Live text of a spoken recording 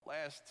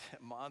last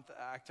month,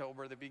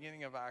 October, the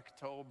beginning of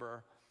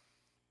October,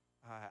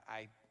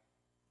 I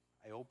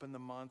opened the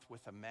month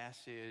with a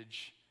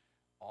message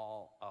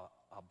all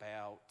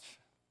about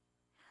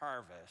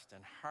harvest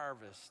and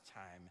harvest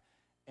time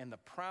and the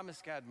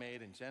promise God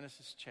made in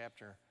Genesis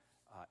chapter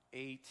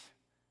 8,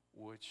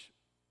 which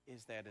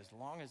is that as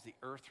long as the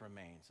earth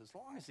remains, as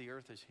long as the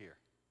earth is here,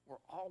 we're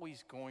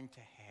always going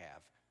to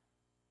have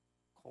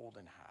cold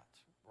and hot.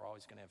 We're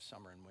always going to have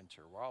summer and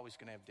winter. We're always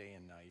going to have day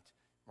and night.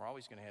 We're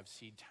always going to have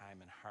seed time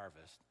and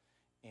harvest.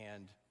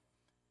 And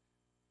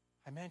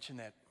I mentioned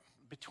that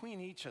between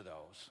each of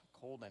those,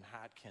 cold and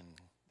hot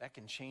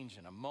can change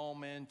in a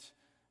moment.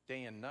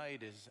 Day and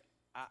night is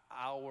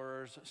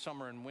hours.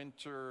 Summer and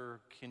winter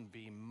can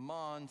be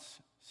months.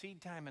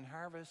 Seed time and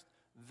harvest,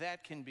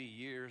 that can be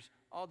years,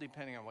 all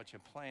depending on what you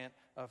plant.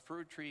 A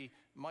fruit tree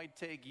might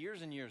take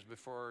years and years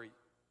before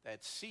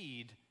that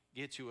seed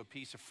gets you a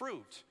piece of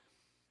fruit.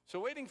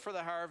 So waiting for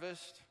the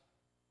harvest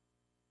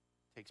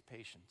takes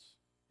patience.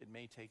 It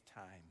may take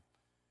time.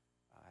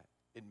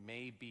 It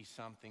may be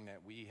something that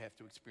we have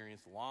to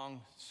experience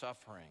long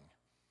suffering.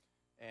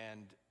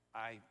 And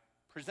I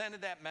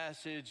presented that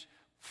message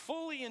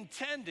fully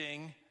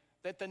intending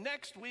that the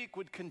next week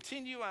would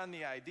continue on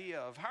the idea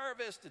of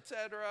harvest,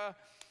 etc.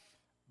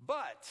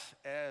 But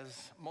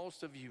as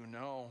most of you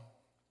know,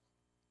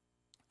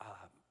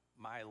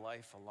 my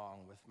life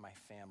along with my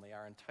family,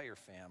 our entire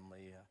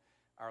family,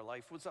 our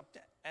life was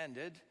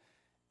upended,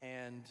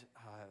 and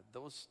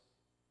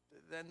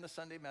then the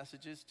Sunday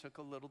messages took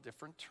a little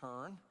different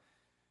turn,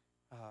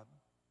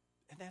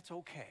 and that's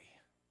okay.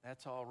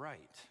 That's all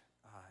right.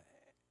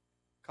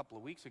 A couple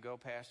of weeks ago,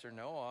 Pastor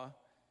Noah,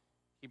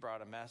 he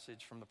brought a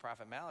message from the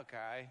prophet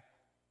Malachi.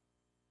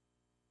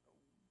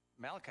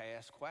 Malachi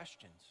asked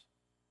questions,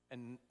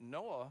 and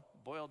Noah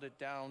boiled it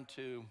down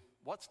to,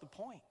 what's the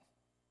point?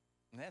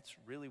 And that's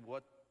really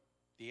what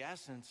the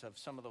essence of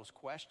some of those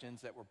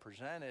questions that were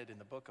presented in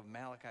the book of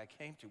Malachi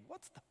came to.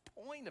 What's the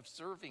point of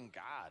serving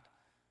God?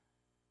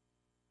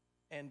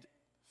 And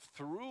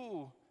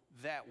through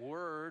that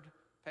word,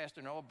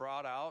 Pastor Noah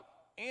brought out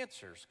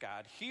answers.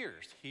 God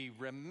hears, he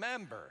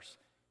remembers,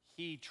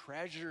 he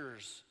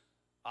treasures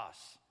us,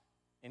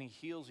 and he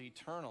heals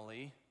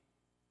eternally.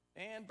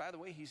 And by the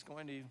way, he's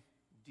going to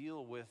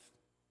deal with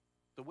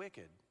the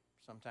wicked.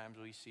 Sometimes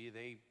we see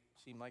they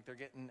seem like they're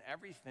getting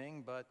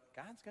everything, but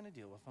God's going to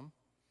deal with them.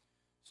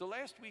 So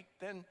last week,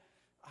 then,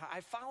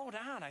 I followed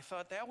on. I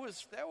thought that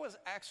was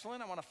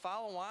excellent. I want to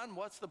follow on.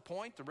 What's the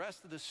point? The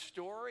rest of the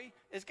story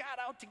is God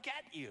out to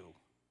get you.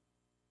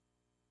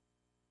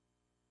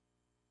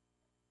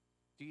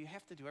 Do you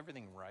have to do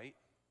everything right?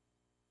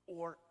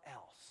 Or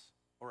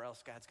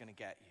else God's going to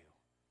get you.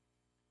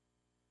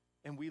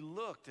 And we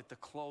looked at the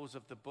close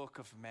of the book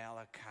of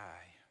Malachi,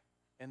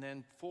 and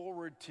then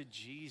forward to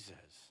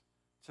Jesus,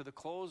 to the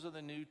close of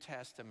the New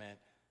Testament,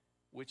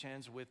 which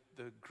ends with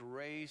the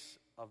grace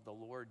of the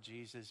Lord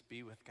Jesus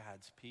be with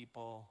God's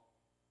people.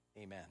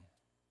 Amen.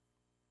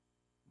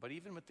 But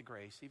even with the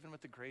grace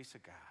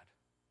of God,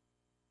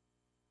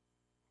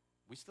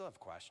 we still have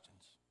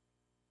questions.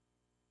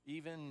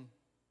 Even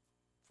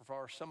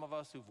for some of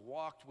us who've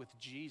walked with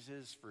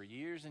Jesus for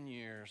years and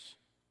years,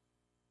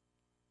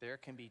 there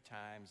can be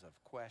times of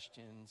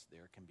questions.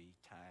 There can be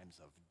times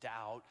of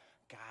doubt.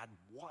 God,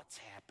 what's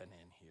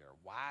happening here?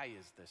 Why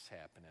is this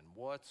happening?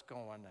 What's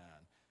going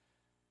on?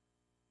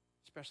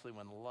 Especially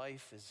when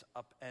life is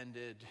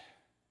upended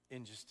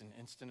in just an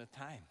instant of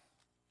time.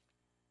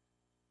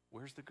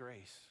 Where's the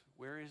grace?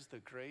 Where is the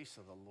grace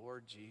of the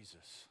Lord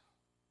Jesus?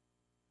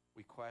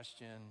 We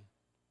question,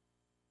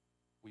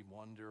 we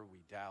wonder,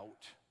 we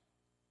doubt.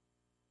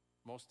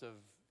 Most of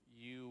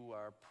you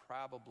are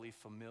probably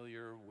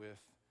familiar with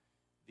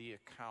the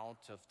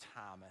account of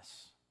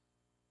Thomas.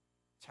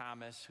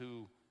 Thomas,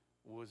 who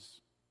was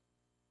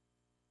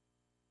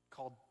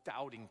called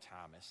Doubting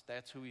Thomas.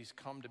 That's who he's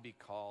come to be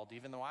called,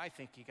 even though I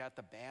think he got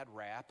the bad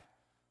rap.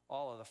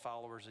 All of the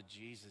followers of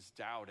Jesus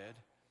doubted.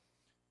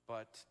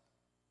 But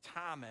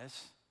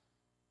Thomas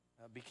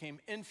became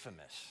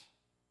infamous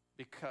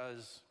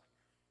because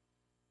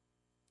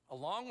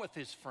along with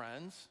his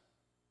friends,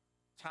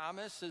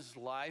 Thomas's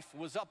life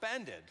was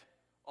upended.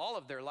 All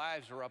of their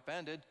lives were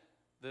upended.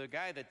 The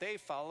guy that they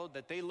followed,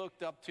 that they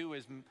looked up to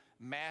as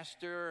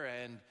master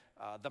and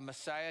the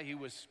Messiah, he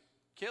was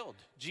killed.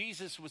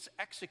 Jesus was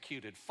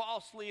executed,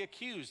 falsely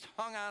accused,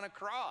 hung on a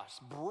cross,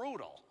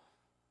 brutal.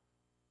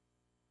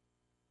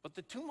 But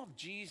the tomb of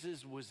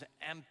Jesus was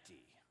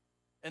empty.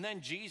 And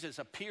then Jesus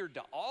appeared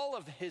to all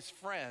of his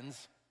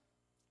friends,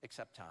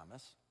 except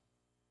Thomas.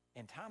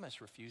 And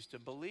Thomas refused to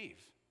believe.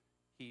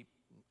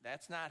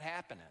 That's not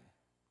happening.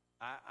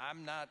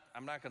 I'm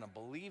not going to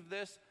believe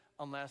this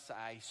unless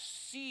I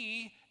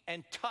see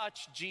and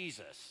touch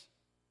Jesus.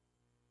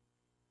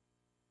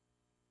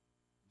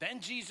 Then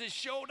Jesus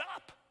showed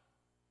up.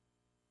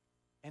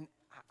 And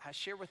I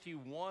share with you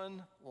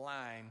one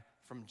line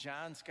from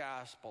John's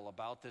gospel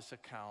about this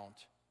account.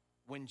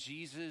 When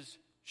Jesus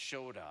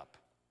showed up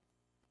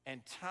and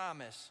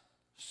Thomas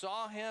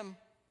saw him,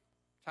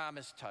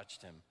 Thomas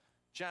touched him.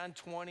 John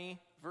 20,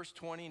 verse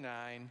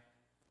 29,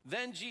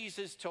 Then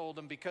Jesus told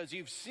them, because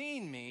you've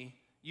seen me,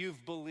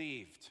 you've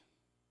believed.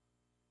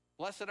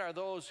 Blessed are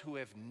those who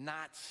have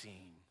not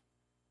seen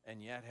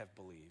and yet have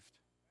believed.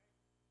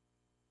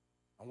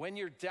 And when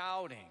you're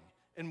doubting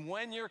and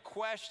when you're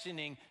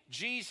questioning,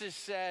 Jesus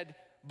said,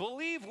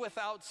 believe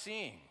without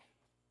seeing.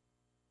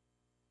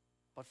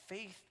 But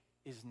faith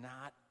is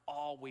not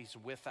always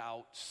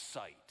without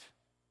sight.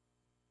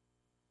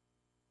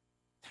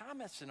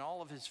 Thomas and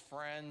all of his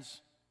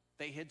friends,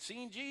 they had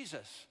seen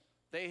Jesus.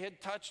 They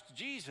had touched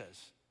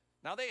Jesus.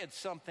 Now they had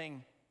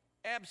something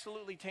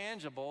absolutely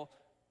tangible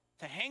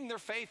to hang their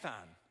faith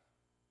on.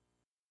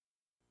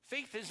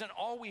 Faith isn't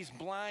always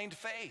blind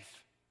faith.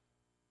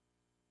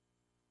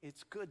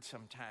 It's good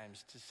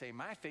sometimes to say,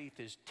 my faith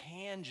is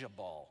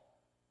tangible.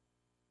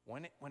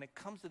 When it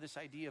comes to this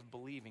idea of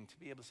believing, to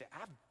be able to say,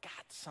 I've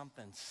got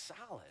something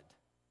solid.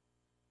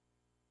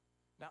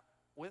 Now,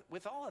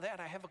 with all of that,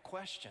 I have a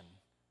question.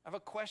 I have a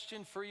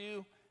question for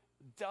you.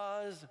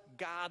 Does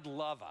God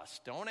love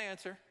us? Don't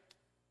answer.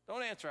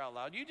 Don't answer out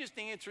loud. You just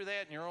answer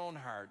that in your own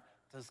heart.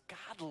 Does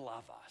God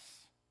love us?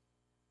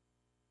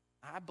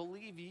 I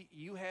believe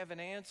you have an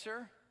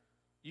answer.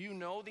 You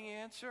know the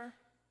answer.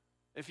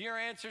 If your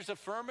answer is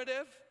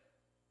affirmative,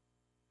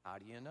 how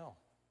do you know?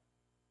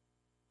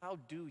 How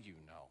do you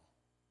know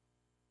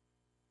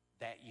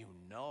that you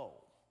know?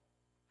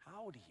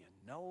 How do you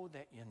know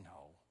that you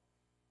know?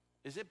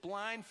 Is it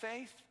blind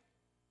faith?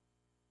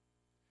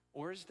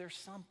 Or is there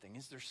something?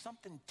 Is there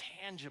something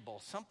tangible,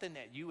 something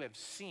that you have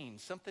seen,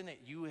 something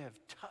that you have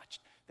touched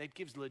that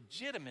gives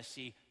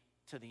legitimacy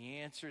to the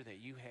answer that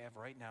you have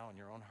right now in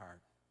your own heart?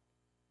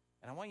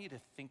 And I want you to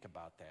think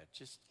about that.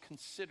 Just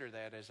consider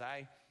that as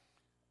I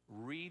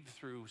read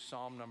through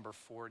Psalm number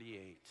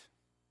 48.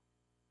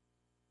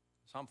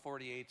 Psalm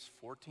 48's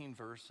 14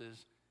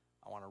 verses.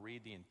 I want to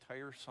read the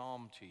entire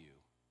psalm to you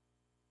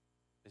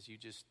as you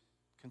just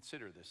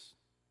consider this.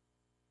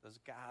 Does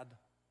God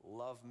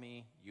love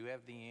me? You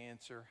have the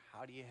answer.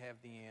 How do you have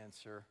the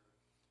answer?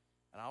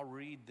 And I'll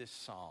read this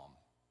psalm.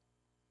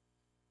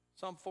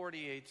 Psalm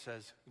 48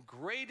 says,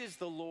 great is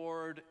the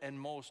Lord and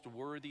most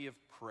worthy of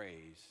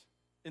praise.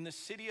 In the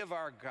city of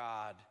our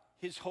God,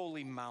 his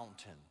holy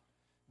mountain,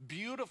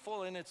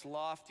 beautiful in its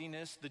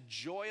loftiness, the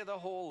joy of the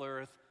whole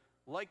earth,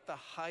 like the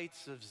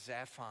heights of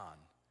Zaphon.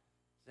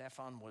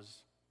 Zaphon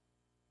was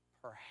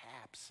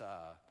perhaps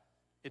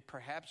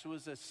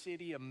was a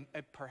city,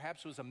 it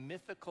perhaps was a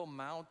mythical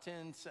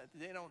mountain. So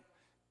they don't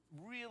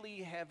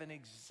really have an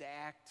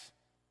exact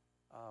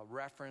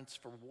reference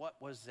for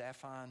what was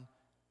Zaphon.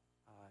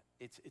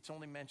 It's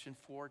only mentioned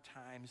 4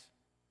 times,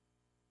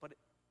 but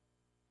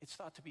it's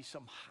thought to be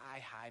some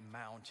high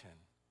mountain.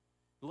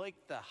 Like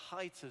the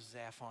heights of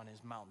Zaphon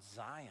is Mount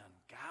Zion,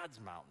 God's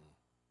mountain,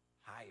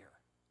 higher,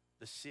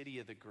 the city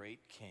of the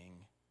great king.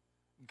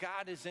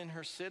 God is in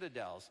her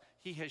citadels.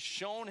 He has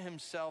shown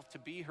himself to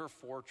be her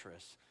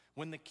fortress.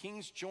 When the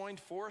kings joined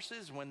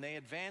forces, when they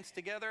advanced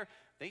together,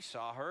 they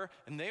saw her,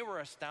 and they were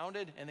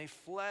astounded, and they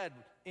fled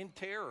in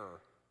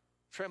terror,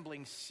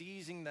 trembling,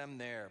 seizing them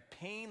there,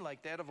 pain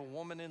like that of a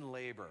woman in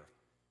labor.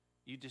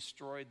 You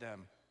destroyed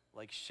them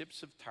like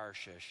ships of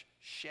Tarshish,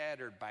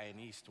 shattered by an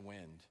east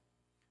wind.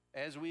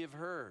 As we have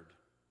heard,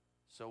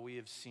 so we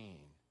have seen.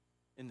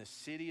 In the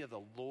city of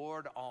the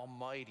Lord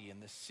Almighty, in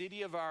the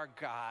city of our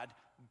God,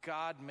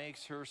 God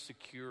makes her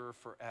secure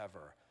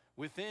forever.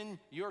 Within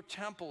your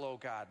temple, O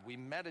God, we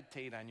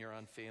meditate on your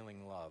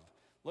unfailing love.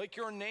 Like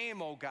your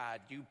name, O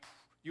God,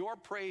 your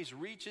praise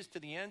reaches to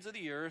the ends of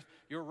the earth.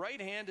 Your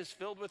right hand is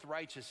filled with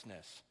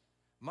righteousness.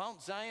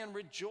 Mount Zion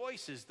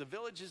rejoices. The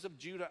villages of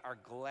Judah are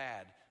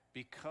glad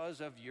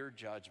because of your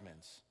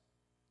judgments.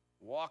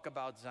 Walk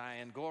about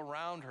Zion, go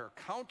around her,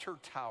 count her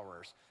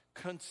towers,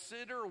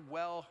 consider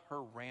well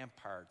her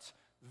ramparts,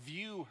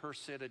 view her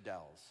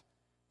citadels,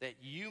 that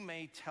you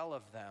may tell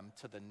of them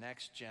to the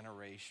next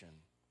generation.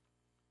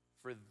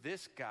 For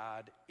this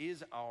God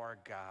is our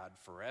God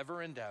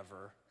forever and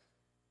ever.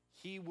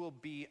 He will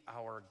be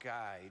our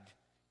guide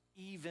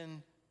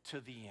even to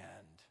the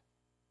end.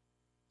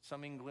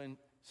 Some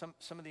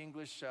of the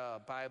English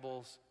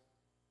Bibles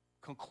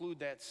conclude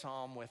that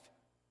psalm with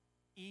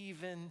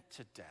even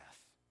to death.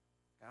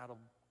 God will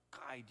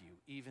guide you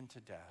even to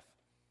death.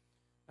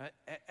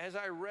 As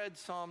I read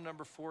Psalm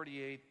number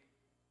 48,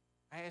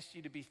 I asked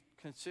you to be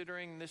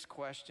considering this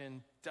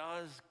question: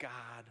 does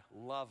God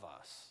love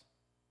us?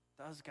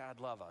 Does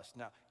God love us?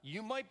 Now,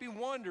 you might be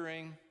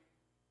wondering,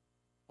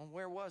 well,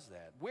 where was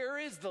that? Where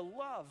is the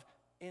love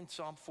in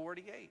Psalm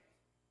 48?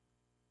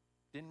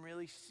 Didn't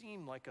really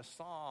seem like a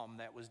psalm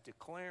that was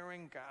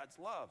declaring God's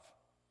love.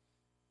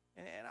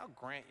 And I'll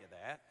grant you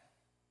that.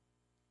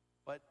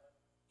 But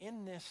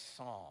in this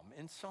psalm,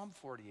 in Psalm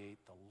 48,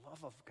 the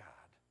love of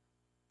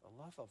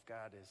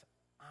God is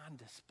on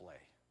display.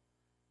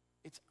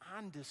 It's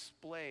on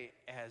display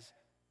as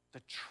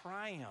the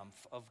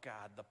triumph of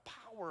God, the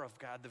power of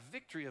God, the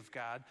victory of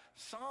God.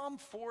 Psalm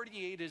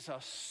 48 is a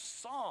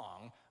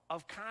song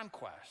of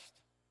conquest.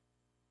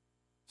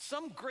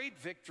 Some great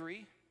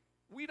victory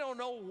We don't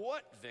know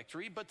what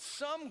victory, but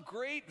some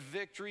great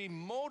victory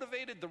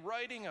motivated the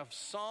writing of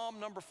Psalm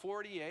number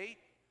 48.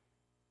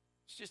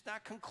 It's just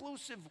not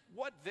conclusive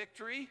what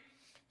victory.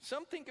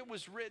 Some think it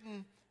was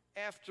written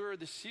after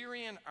the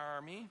Syrian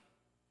army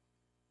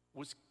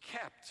was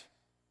kept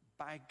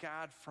by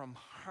God from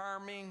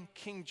harming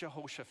King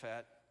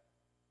Jehoshaphat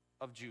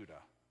of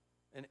Judah.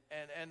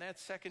 And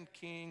that's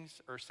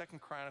 2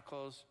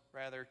 Chronicles,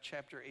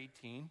 chapter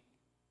 18.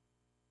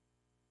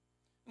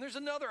 And there's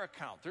another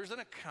account. There's an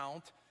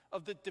account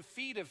of the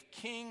defeat of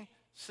King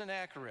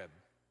Sennacherib.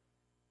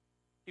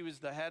 He was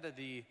the head of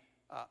the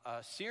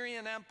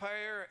Syrian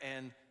Empire,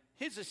 and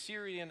his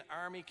Assyrian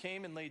army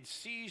came and laid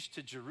siege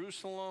to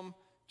Jerusalem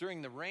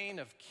during the reign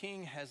of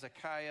King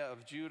Hezekiah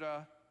of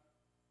Judah.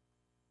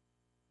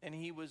 And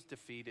he was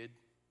defeated.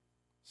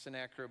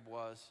 Sennacherib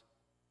was.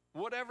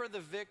 Whatever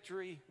the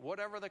victory,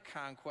 whatever the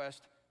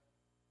conquest,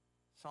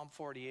 Psalm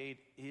 48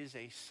 is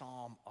a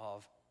psalm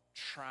of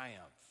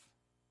triumph.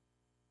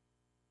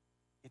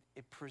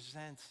 It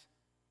presents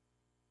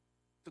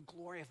the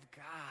glory of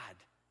God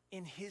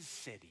in his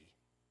city,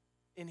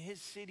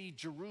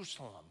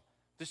 Jerusalem,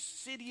 the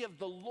city of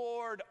the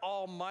Lord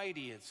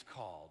Almighty, it's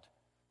called,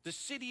 the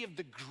city of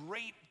the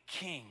great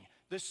King,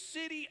 the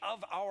city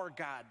of our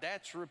God.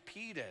 That's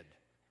repeated.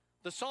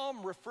 The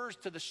psalm refers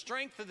to the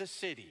strength of the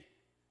city,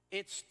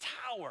 its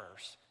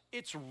towers,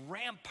 its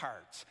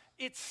ramparts,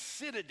 its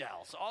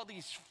citadels, all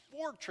these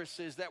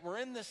fortresses that were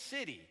in the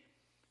city.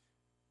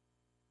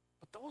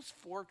 But those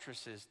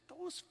fortresses,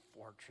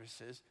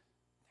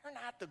 they're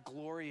not the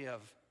glory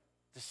of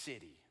the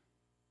city.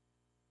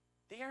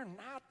 They are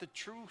not the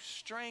true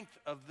strength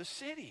of the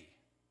city.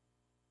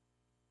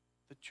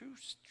 The true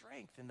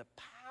strength and the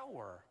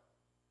power,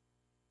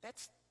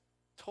 that's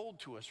told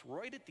to us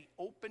right at the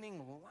opening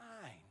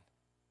line.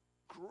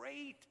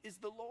 Great is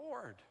the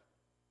Lord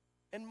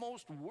and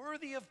most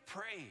worthy of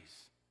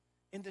praise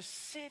in the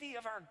city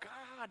of our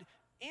God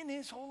in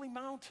his holy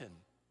mountain.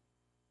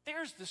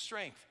 There's the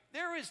strength.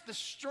 There is the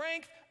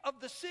strength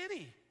of the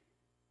city.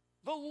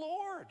 The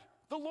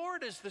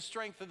Lord is the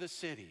strength of the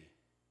city.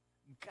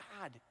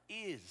 God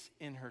is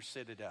in her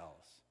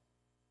citadels.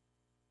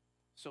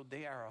 So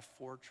they are a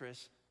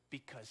fortress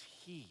because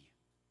he,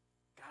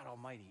 God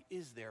Almighty,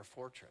 is their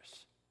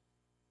fortress.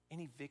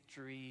 Any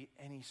victory,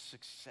 any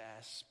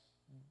success,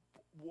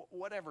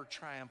 whatever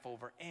triumph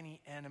over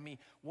any enemy,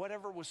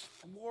 whatever was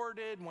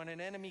thwarted when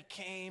an enemy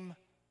came,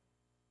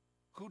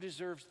 who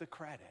deserves the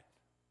credit?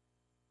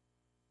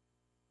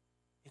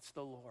 It's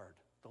the Lord.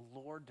 The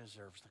Lord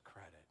deserves the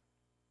credit.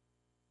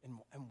 And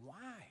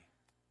why?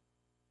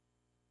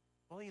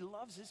 Well, he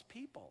loves his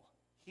people.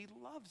 He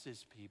loves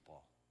his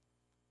people.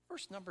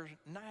 Verse number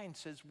 9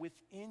 says,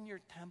 within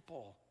your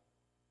temple,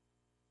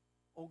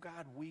 O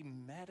God, we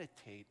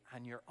meditate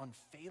on your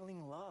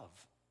unfailing love.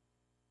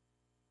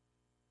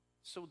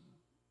 So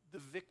the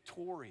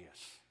victorious,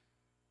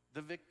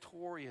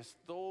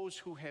 those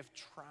who have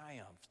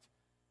triumphed,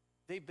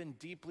 they've been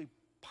deeply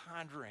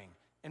pondering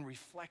and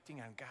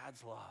reflecting on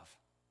God's love.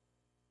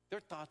 Their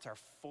thoughts are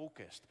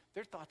focused.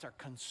 Their thoughts are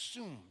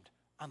consumed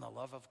on the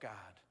love of God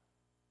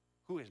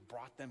who has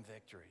brought them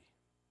victory.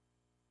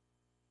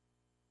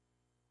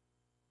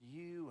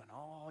 You and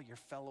all your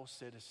fellow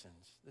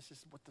citizens, this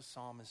is what the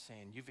psalm is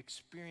saying. You've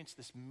experienced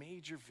this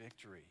major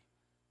victory.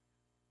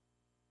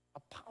 A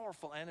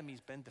powerful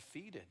enemy's been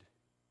defeated.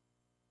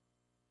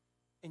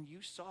 And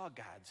you saw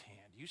God's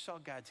hand. You saw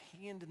God's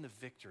hand in the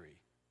victory.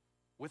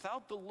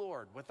 Without the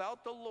Lord,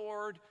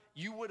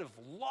 you would have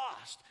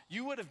lost.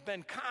 You would have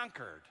been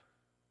conquered.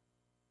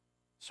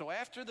 So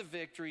after the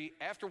victory,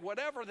 after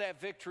whatever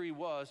that victory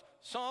was,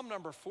 Psalm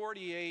number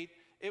 48,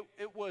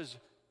 it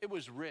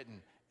was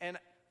written. And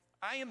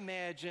I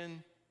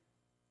imagine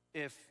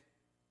if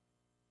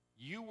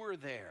you were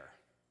there,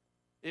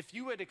 if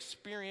you had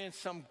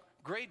experienced some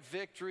great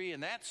victory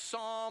and that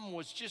psalm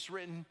was just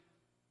written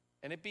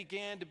and it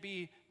began to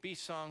be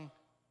sung,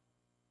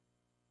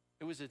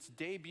 it was its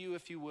debut,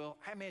 if you will,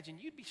 I imagine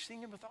you'd be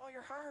singing with all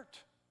your heart.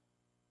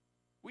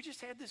 We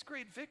just had this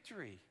great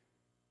victory.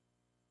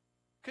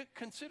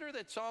 Consider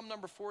that Psalm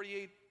number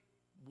 48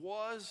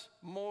 was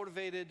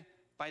motivated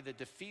by the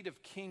defeat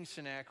of King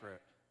Sennacherib.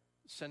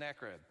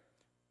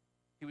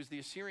 He was the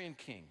Assyrian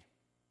king,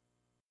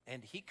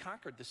 and he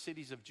conquered the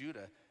cities of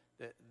Judah.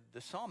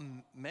 The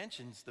psalm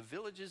mentions the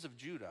villages of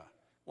Judah.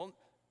 Well,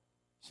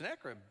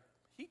 Sennacherib,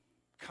 he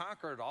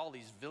conquered all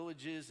these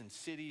villages and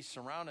cities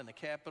surrounding the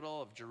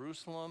capital of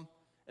Jerusalem,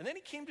 and then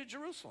he came to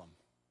Jerusalem,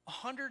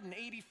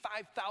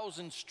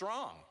 185,000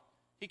 strong.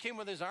 He came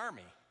with his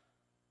army,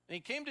 and he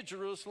came to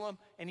Jerusalem,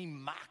 and he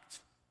mocked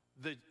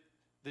the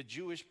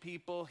Jewish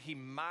people. He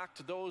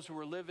mocked those who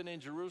were living in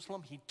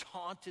Jerusalem. He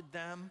taunted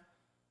them.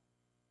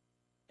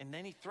 And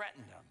then he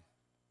threatened them.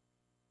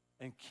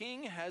 And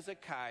King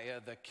Hezekiah,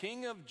 the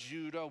king of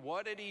Judah,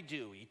 what did he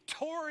do? He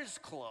tore his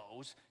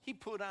clothes, he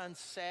put on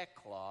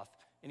sackcloth,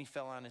 and he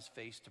fell on his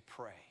face to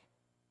pray.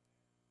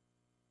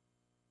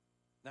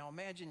 Now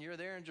imagine you're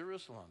there in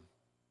Jerusalem.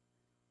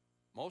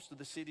 Most of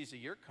the cities of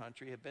your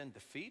country have been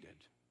defeated.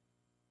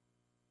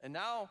 And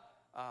now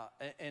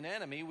an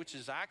enemy, which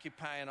is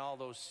occupying all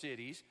those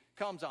cities,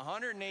 comes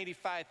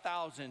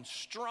 185,000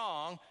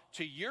 strong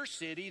to your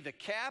city, the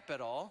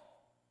capital,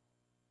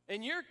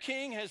 and your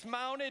king has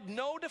mounted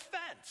no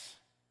defense.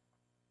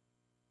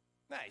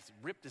 Now, he's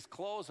ripped his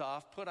clothes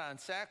off, put on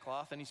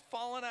sackcloth, and he's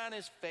fallen on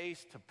his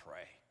face to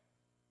pray.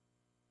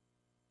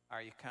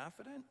 Are you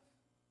confident?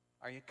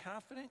 Are you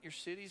confident your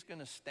city's going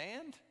to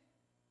stand?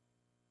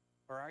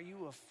 Or are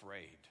you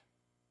afraid?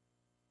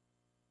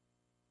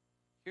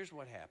 Here's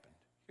what happened.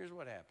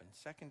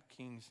 2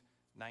 Kings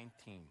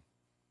 19,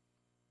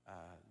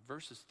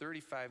 verses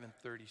 35 and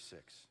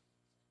 36.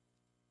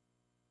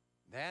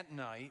 That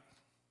night,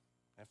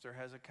 after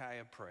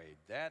Hezekiah prayed,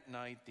 that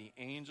night the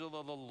angel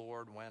of the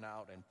Lord went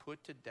out and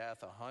put to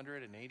death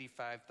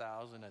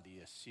 185,000 of the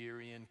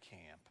Assyrian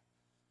camp.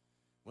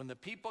 When the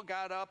people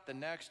got up the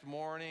next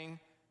morning,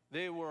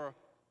 there were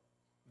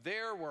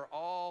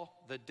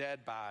all the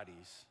dead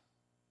bodies.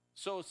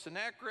 So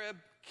Sennacherib,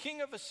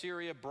 king of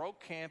Assyria,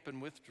 broke camp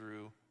and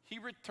withdrew. He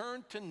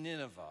returned to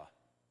Nineveh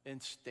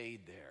and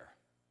stayed there.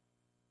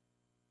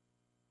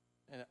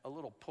 And a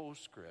little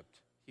postscript,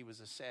 he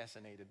was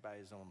assassinated by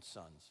his own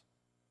sons.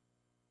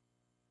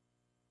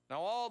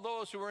 Now all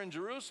those who were in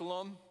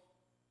Jerusalem,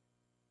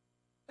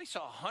 they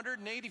saw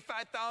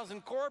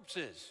 185,000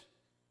 corpses,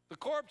 the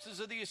corpses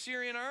of the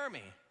Assyrian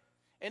army.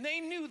 And they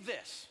knew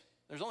this.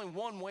 There's only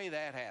one way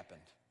that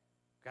happened.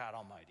 God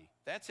Almighty.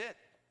 That's it.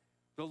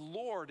 The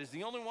Lord is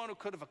the only one who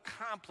could have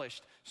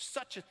accomplished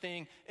such a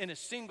thing in a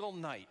single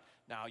night.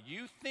 Now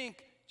you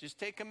think, just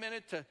take a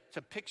minute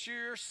to picture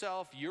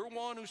yourself. You're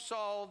one who saw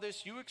all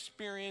this. You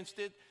experienced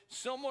it.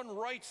 Someone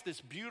writes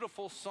this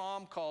beautiful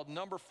psalm called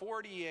number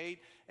 48,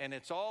 and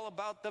it's all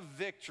about the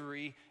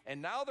victory.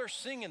 And now they're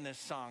singing this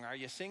song. Are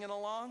you singing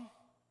along?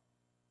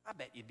 I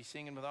bet you'd be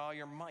singing with all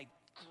your might.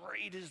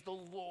 Great is the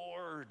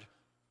Lord,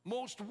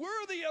 most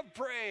worthy of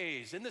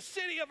praise. And the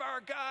city of our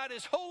God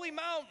is holy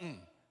mountain.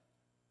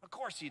 Of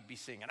course you'd be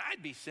singing.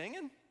 I'd be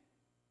singing.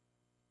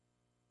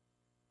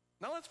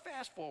 Now let's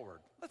fast forward.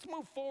 Let's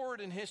move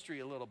forward in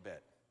history a little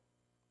bit.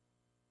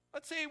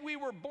 Let's say we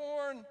were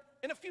born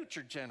in a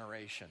future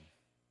generation.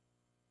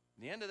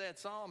 The end of that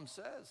psalm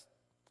says,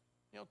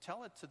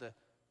 tell it to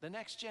the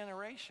next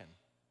generation.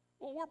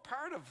 Well, we're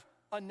part of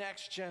a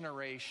next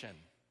generation.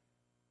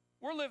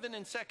 We're living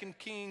in 2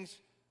 Kings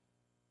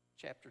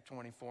chapter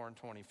 24 and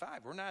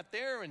 25. We're not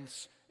there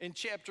in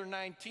chapter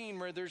 19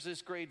 where there's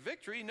this great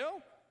victory.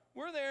 No,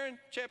 we're there in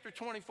chapter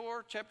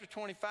 24, chapter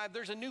 25.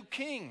 There's a new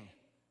king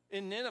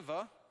in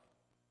Nineveh.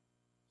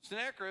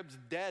 Sennacherib's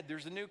dead.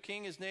 There's a new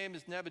king. His name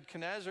is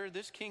Nebuchadnezzar.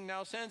 This king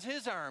now sends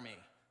his army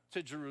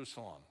to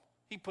Jerusalem.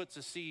 He puts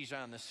a siege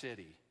on the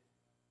city.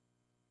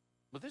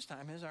 But this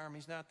time his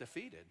army's not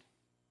defeated.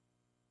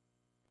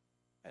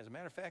 As a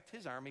matter of fact,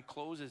 his army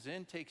closes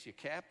in, takes you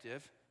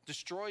captive,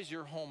 destroys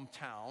your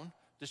hometown,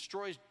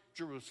 destroys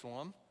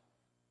Jerusalem.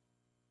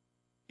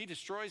 He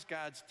destroys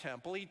God's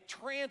temple. He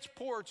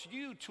transports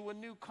you to a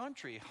new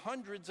country,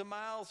 hundreds of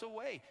miles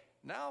away.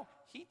 Now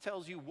he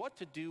tells you what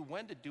to do,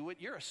 when to do it.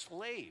 You're a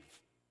slave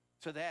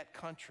to that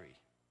country.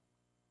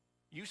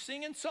 You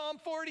singing Psalm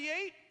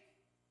 48?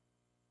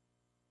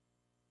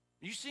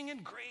 You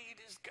singing great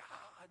is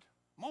God,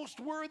 most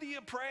worthy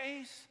of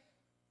praise?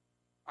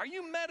 Are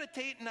you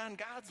meditating on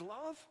God's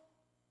love?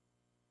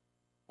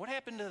 What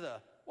happened to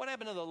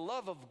the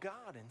love of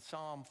God in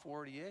Psalm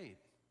 48?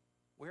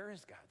 Where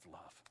is God's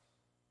love?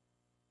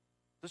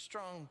 The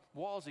strong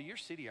walls of your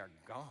city are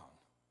gone.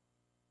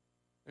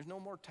 There's no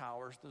more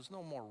towers. There's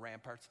no more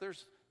ramparts.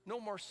 There's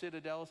no more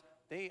citadels.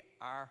 They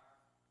are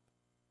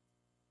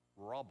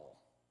rubble.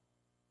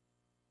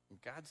 And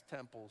God's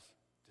temple's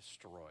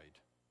destroyed.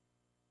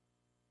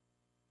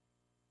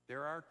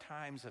 There are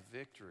times of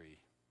victory,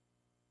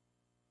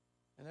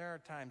 and there are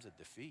times of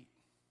defeat.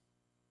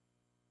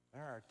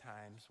 There are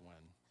times when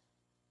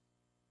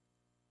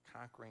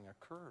conquering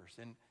occurs.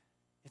 And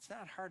it's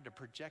not hard to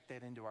project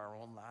that into our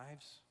own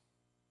lives.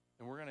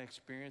 And we're going to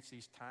experience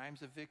these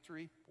times of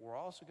victory. But we're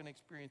also going to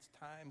experience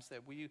times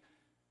that we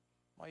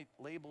might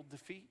label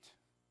defeat.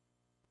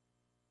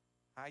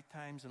 High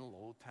times and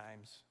low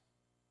times.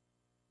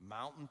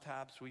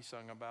 Mountaintops we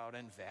sung about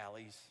and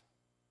valleys.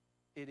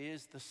 It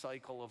is the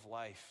cycle of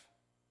life.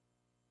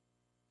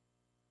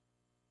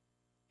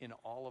 In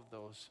all of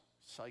those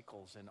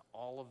cycles, in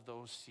all of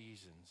those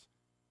seasons,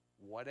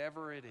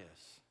 whatever it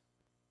is,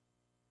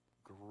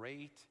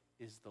 great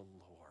is the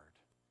Lord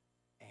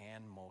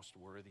and most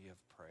worthy of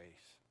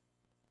praise.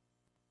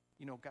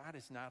 God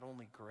is not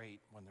only great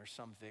when there's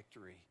some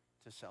victory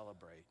to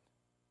celebrate.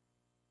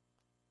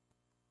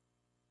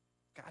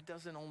 God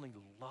doesn't only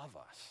love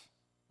us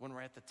when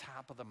we're at the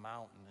top of the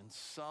mountain and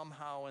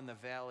somehow in the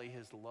valley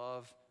his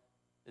love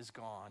is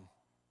gone.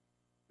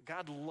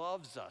 God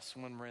loves us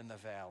when we're in the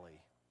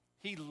valley.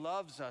 He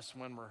loves us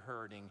when we're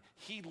hurting.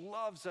 He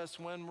loves us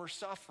when we're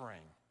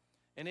suffering.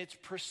 And it's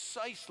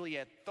precisely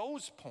at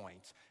those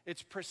points,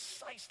 it's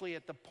precisely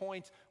at the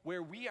points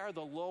where we are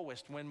the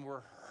lowest, when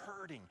we're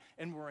hurting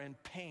and we're in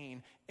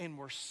pain and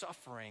we're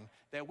suffering,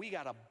 that we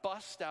got to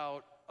bust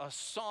out a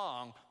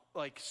song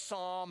like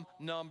Psalm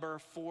number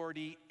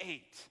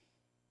 48.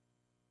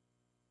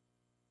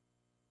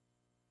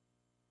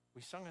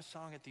 We sung a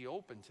song at the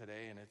open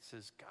today, and it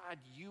says, God,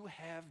 you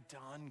have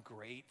done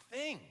great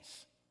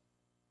things.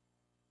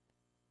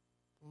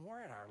 When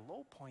we're at our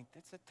low point,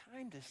 that's a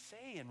time to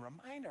say and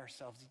remind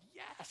ourselves,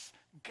 yes,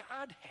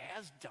 God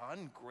has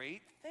done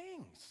great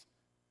things.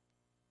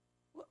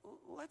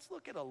 Let's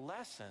look at a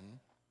lesson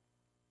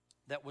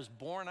that was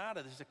born out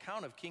of this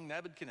account of King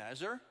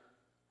Nebuchadnezzar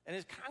and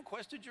his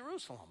conquest of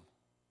Jerusalem.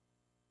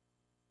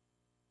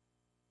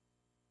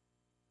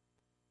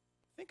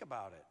 Think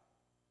about it.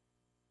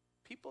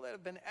 People that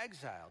have been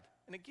exiled.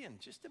 And again,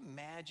 just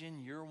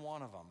imagine you're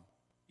one of them.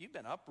 You've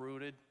been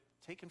uprooted,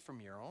 taken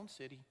from your own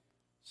city,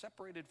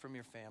 separated from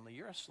your family.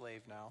 You're a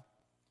slave now.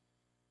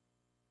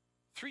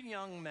 3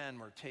 young men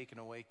were taken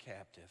away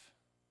captive.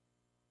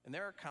 And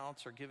their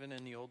accounts are given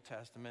in the Old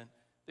Testament.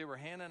 They were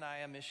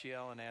Hananiah,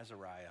 Mishael, and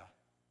Azariah.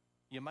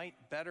 You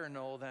might better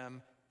know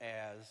them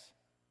as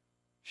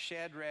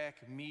Shadrach,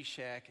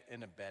 Meshach,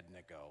 and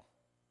Abednego,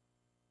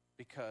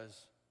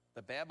 because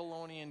the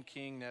Babylonian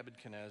king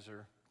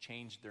Nebuchadnezzar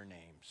changed their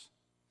names.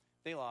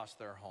 They lost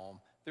their home.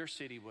 Their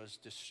city was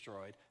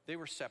destroyed. They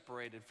were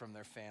separated from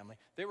their family.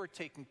 They were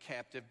taken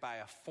captive by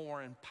a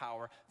foreign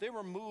power. They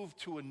were moved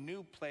to a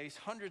new place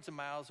hundreds of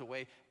miles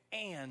away,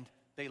 and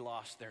they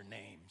lost their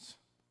names.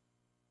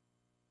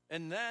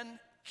 And then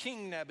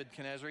King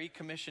Nebuchadnezzar, he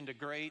commissioned a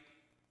great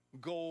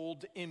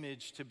gold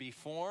image to be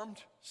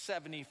formed,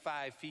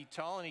 75 feet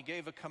tall, and he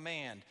gave a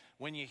command.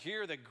 When you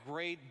hear the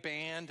great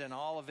band and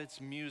all of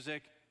its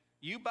music,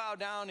 you bow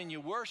down and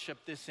you worship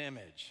this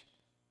image.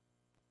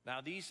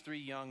 Now these 3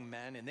 young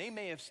men, and they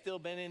may have still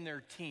been in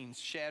their teens,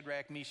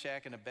 Shadrach,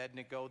 Meshach, and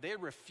Abednego, they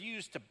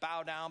refused to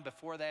bow down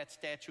before that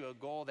statue of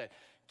gold that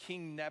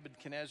King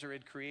Nebuchadnezzar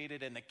had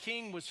created, and the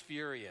king was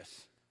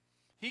furious.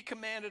 He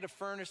commanded a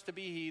furnace to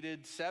be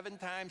heated 7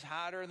 times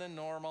hotter than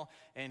normal,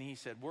 and he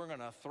said, we're going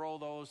to throw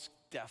those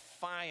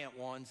defiant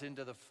ones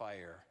into the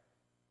fire.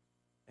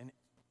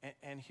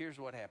 And here's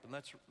what happened.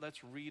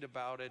 Let's read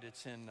about it.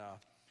 It's in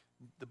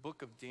the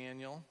book of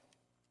Daniel,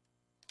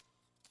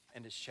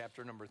 and it's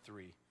chapter number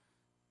 3.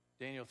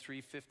 Daniel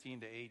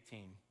 3:15 to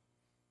 18.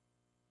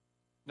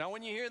 Now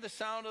when you hear the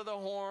sound of the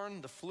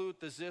horn, the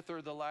flute, the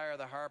zither, the lyre,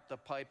 the harp, the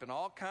pipe, and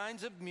all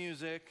kinds of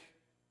music,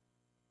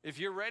 if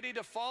you're ready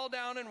to fall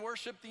down and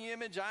worship the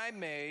image I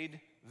made,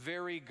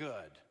 very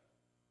good.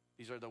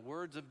 These are the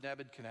words of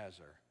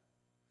Nebuchadnezzar.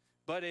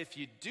 But if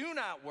you do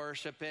not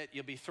worship it,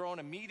 you'll be thrown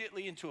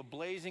immediately into a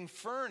blazing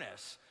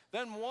furnace.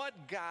 Then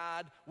what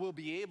God will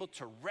be able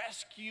to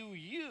rescue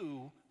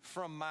you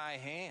from my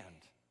hand?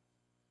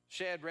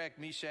 Shadrach,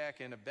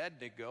 Meshach, and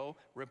Abednego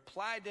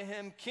replied to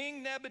him,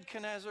 King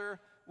Nebuchadnezzar,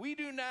 we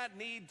do not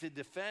need to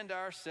defend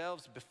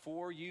ourselves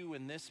before you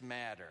in this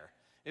matter.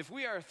 If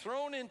we are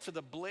thrown into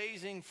the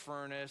blazing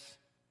furnace,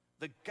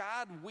 the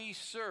God we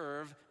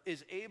serve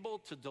is able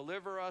to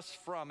deliver us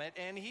from it,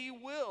 and he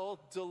will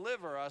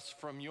deliver us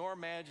from your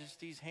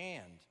majesty's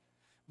hand.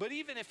 But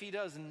even if he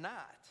does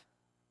not,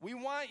 we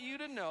want you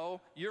to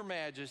know, your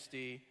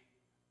majesty,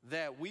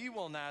 that we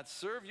will not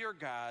serve your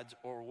gods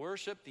or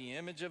worship the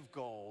image of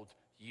gold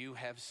you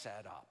have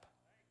set up.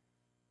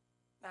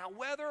 Now,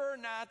 whether or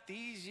not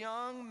these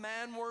young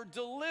men were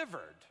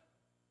delivered,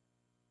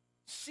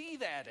 see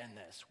that in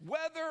this.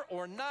 Whether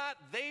or not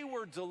they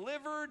were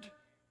delivered,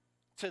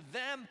 to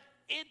them,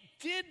 it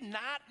did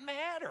not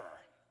matter.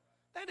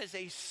 That is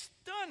a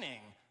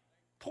stunning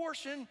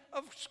portion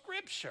of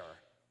Scripture.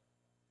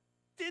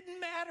 Didn't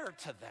matter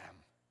to them.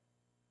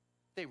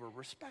 They were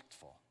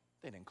respectful.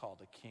 They didn't call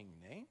the king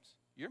names.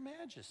 Your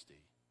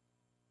Majesty,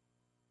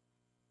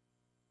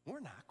 we're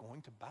not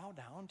going to bow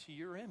down to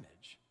your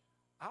image.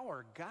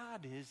 Our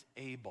God is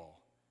able.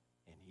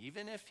 And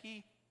even if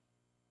he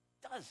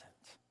doesn't,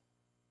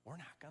 we're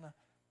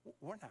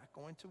not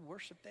going to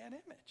worship that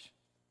image.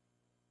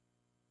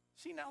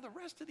 See, now the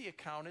rest of the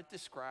account, it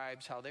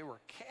describes how they were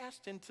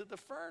cast into the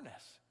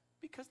furnace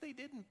because they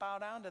didn't bow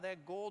down to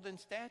that golden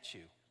statue.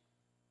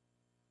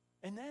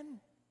 And then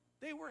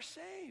they were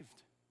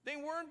saved. They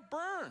weren't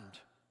burned.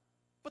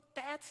 But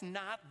that's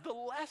not the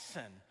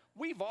lesson.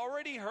 We've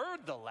already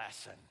heard the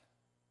lesson.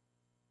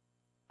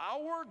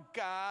 Our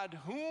God,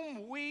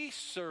 whom we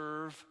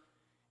serve,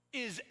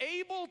 is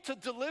able to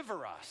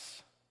deliver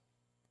us.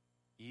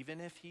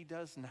 Even if he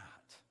does not,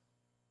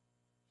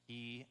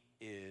 he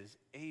is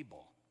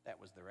able. That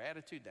was their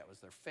attitude, that was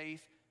their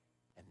faith,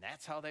 and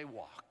that's how they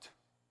walked.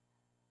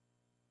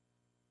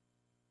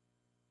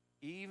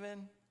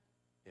 Even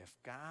if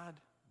God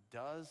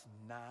does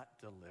not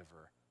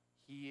deliver,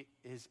 he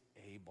is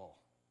able.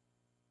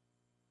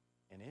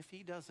 And if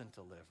he doesn't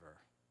deliver,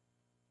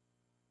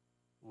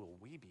 will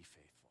we be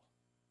faithful?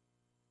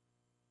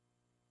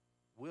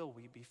 Will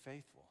we be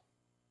faithful?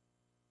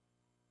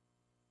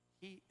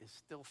 He is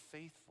still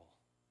faithful.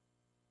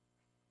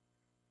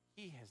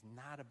 He has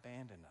not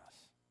abandoned us.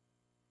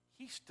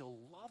 He still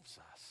loves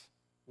us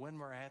when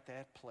we're at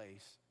that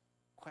place,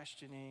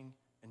 questioning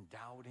and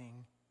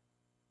doubting.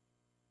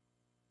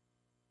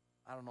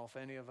 I don't know if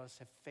any of us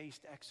have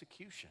faced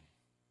execution.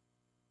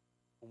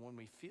 when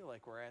we feel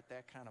like we're at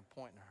that kind of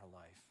point in our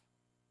life.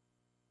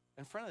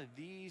 In front of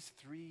these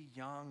three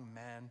young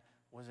men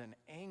was an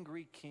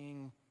angry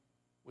king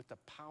with the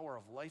power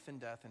of life and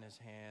death in his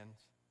hands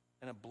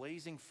and a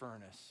blazing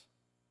furnace.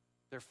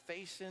 They're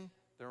facing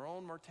their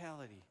own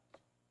mortality.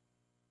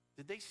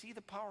 Did they see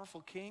the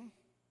powerful king?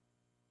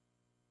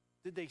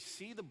 Did they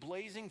see the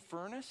blazing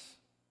furnace?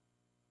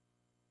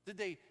 Did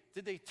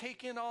they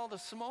take in all the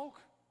smoke?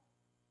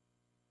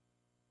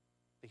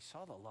 They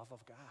saw the love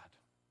of God.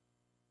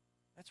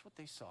 That's what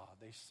they saw.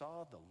 They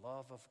saw the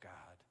love of God.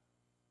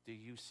 Do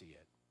you see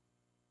it?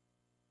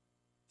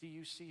 Do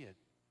you see it?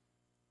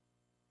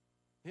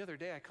 The other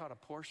day I caught a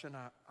portion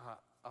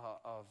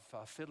of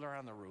Fiddler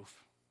on the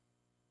Roof.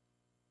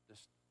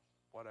 Just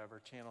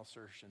whatever, channel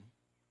surfing.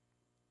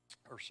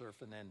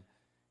 And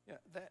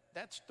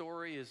that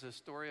story is a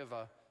story of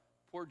a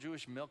poor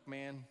Jewish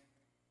milkman.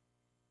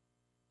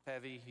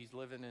 Heavy. He's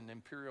living in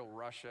Imperial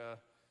Russia,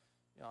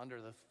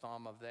 under the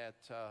thumb of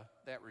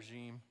that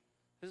regime.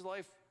 His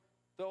life,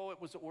 though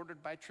it was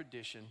ordered by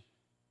tradition,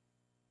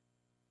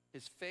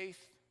 his faith,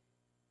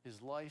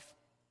 his life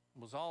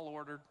was all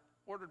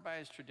ordered by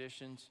his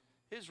traditions.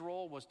 His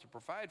role was to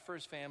provide for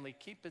his family,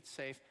 keep it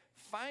safe,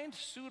 find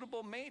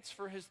suitable mates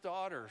for his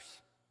daughters.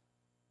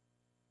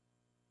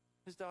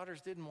 His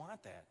daughters didn't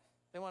want that.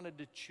 They wanted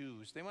to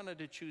choose. They wanted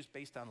to choose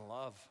based on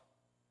love.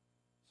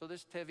 So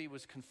this Tevi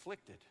was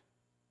conflicted.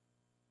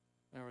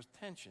 There was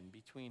tension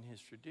between his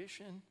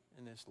tradition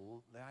and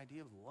the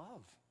idea of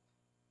love.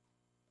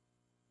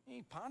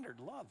 He pondered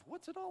love.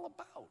 What's it all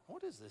about?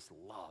 What is this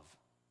love?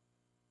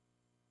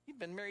 He'd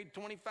been married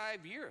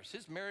 25 years.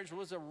 His marriage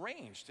was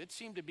arranged. It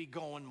seemed to be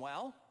going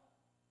well.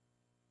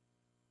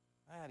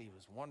 He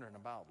was wondering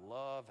about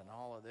love and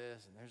all of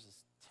this, and there's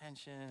this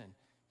tension. And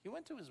he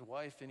went to his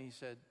wife and he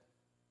said,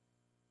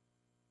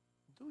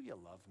 "Do you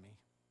love me?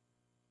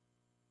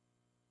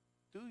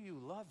 Do you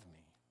love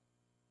me?"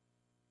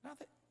 Now,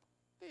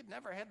 they had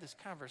never had this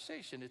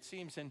conversation, it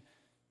seems, and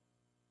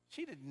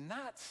she did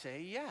not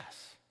say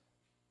yes.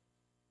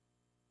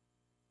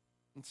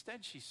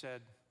 Instead, she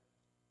said,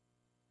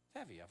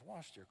 "Tevi, I've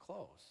washed your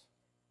clothes.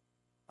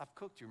 I've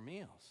cooked your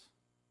meals.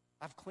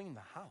 I've cleaned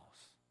the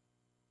house.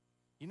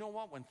 You know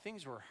what? When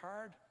things were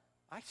hard,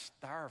 I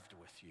starved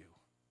with you."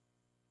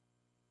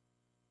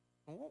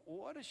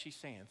 What is she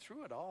saying?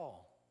 Through it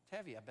all,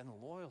 Tevi, I've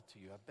been loyal to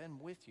you. I've been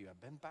with you. I've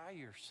been by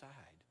your side.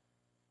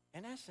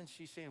 In essence,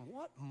 she's saying,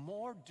 what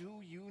more do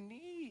you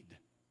need?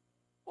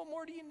 What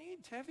more do you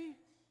need, Tevi?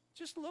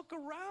 Just look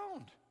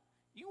around.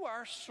 You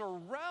are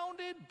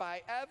surrounded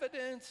by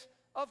evidence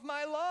of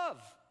my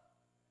love.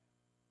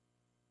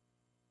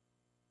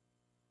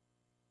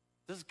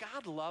 Does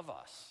God love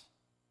us?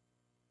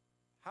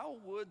 How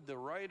would the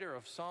writer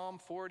of Psalm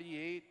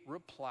 48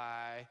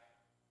 reply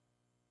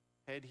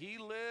had he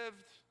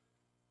lived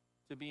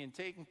to being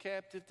taken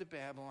captive to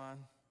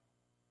Babylon?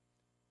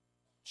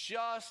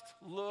 Just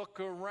look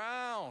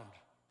around.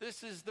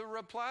 This is the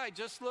reply.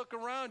 Just look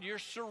around. You're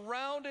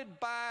surrounded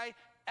by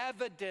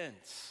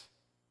evidence.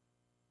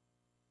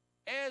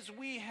 As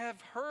we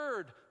have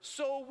heard,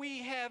 so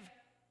we have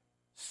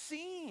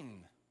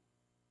seen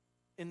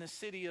in the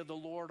city of the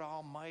Lord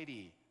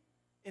Almighty,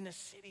 in the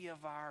city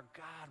of our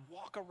God.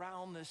 Walk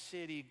around the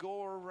city,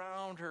 go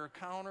around her,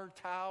 count her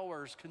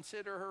towers,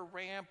 consider her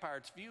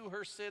ramparts, view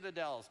her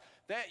citadels,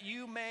 that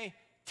you may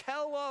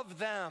tell of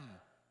them.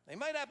 They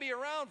might not be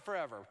around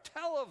forever.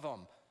 Tell of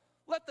them.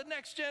 Let the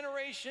next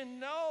generation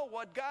know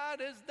what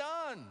God has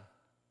done.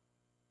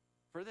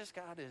 For this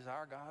God is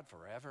our God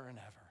forever and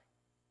ever.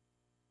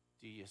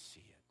 Do you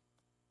see it?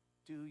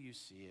 Do you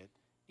see it?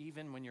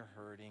 Even when you're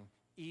hurting,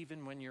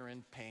 even when you're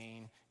in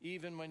pain,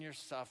 even when you're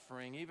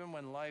suffering, even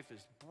when life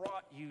has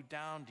brought you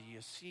down, do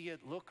you see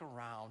it? Look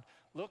around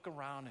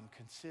and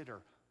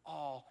consider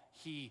all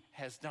he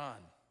has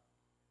done.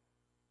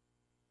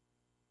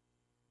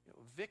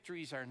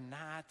 Victories are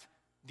not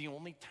the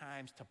only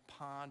times to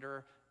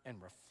ponder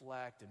and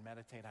reflect and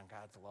meditate on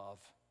God's love.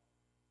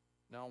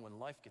 No, when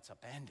life gets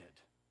upended,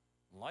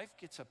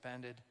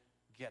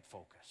 get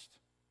focused.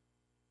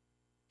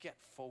 Get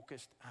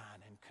focused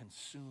on and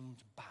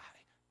consumed by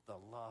the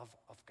love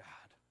of God.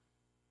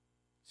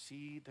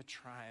 See the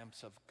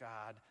triumphs of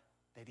God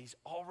that he's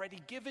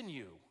already given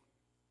you.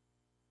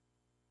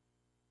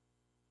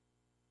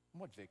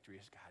 What victory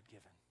has God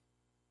given?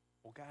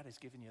 Well, God has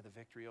given you the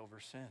victory over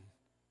sin.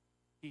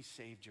 He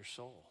saved your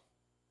soul.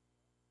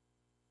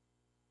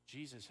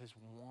 Jesus has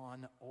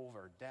won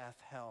over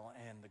death, hell,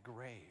 and the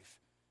grave.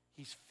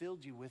 He's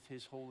filled you with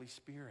his Holy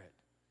Spirit.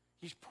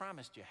 He's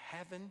promised you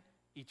heaven,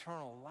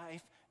 eternal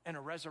life, and a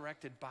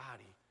resurrected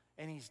body.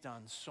 And he's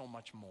done so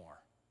much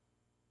more.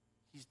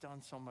 He's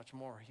done so much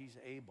more. He's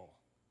able.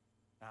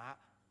 Now,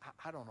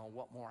 I don't know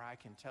what more I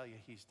can tell you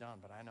he's done,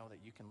 but I know that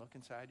you can look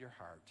inside your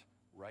heart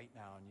right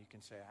now and you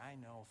can say, I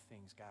know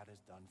things God has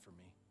done for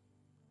me.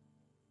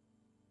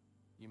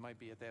 You might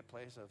be at that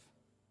place of,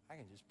 I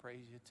can just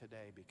praise you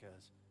today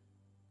because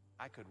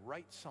I could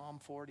write Psalm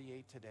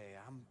 48 today.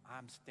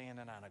 I'm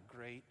standing on a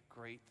great,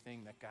 great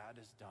thing that God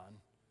has done.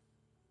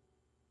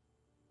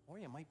 Or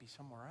you might be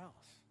somewhere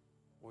else.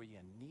 where you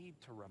need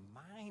to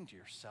remind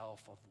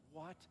yourself of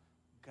what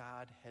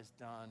God has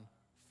done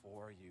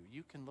for you.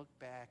 You can look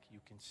back, you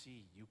can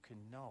see, you can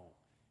know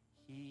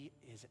He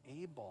is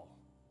able.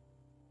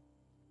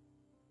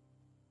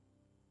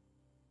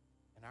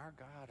 And our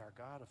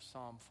God of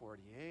Psalm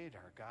 48,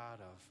 our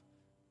God of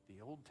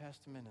the Old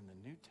Testament and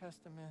the New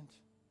Testament,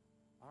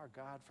 our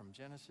God from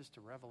Genesis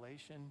to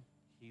Revelation,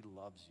 He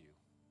loves you.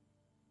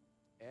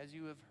 As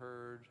you have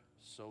heard,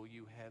 so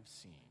you have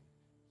seen.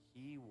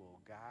 He will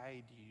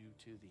guide you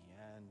to the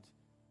end,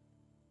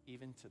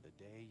 even to the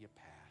day you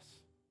pass.